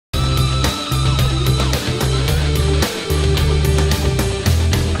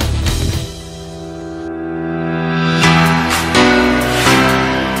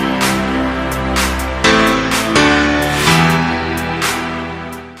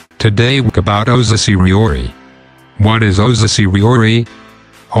Today about Osechi Ryouri. What is Osechi Ryouri?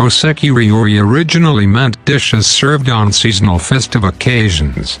 Osechi Ryouri originally meant dishes served on seasonal festive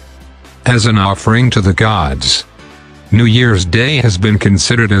occasions, as an offering to the gods. New Year's Day has been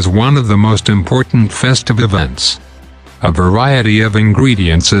considered as one of the most important festive events. A variety of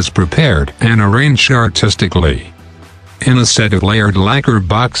ingredients is prepared and arranged artistically in a set of layered lacquer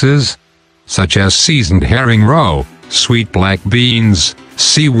boxes, such as seasoned herring roe, sweet black beans,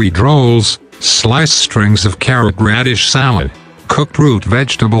 seaweed rolls, sliced strings of carrot-radish salad, cooked root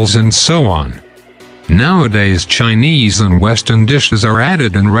vegetables and so on. Nowadays Chinese and Western dishes are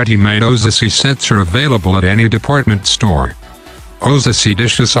added and ready-made osechi-sets are available at any department store. Osechi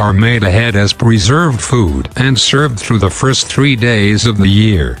dishes are made ahead as preserved food and served through the first 3 days of the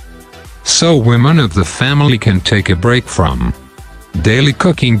year, so women of the family can take a break from daily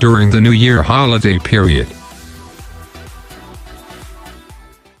cooking during the New Year holiday period.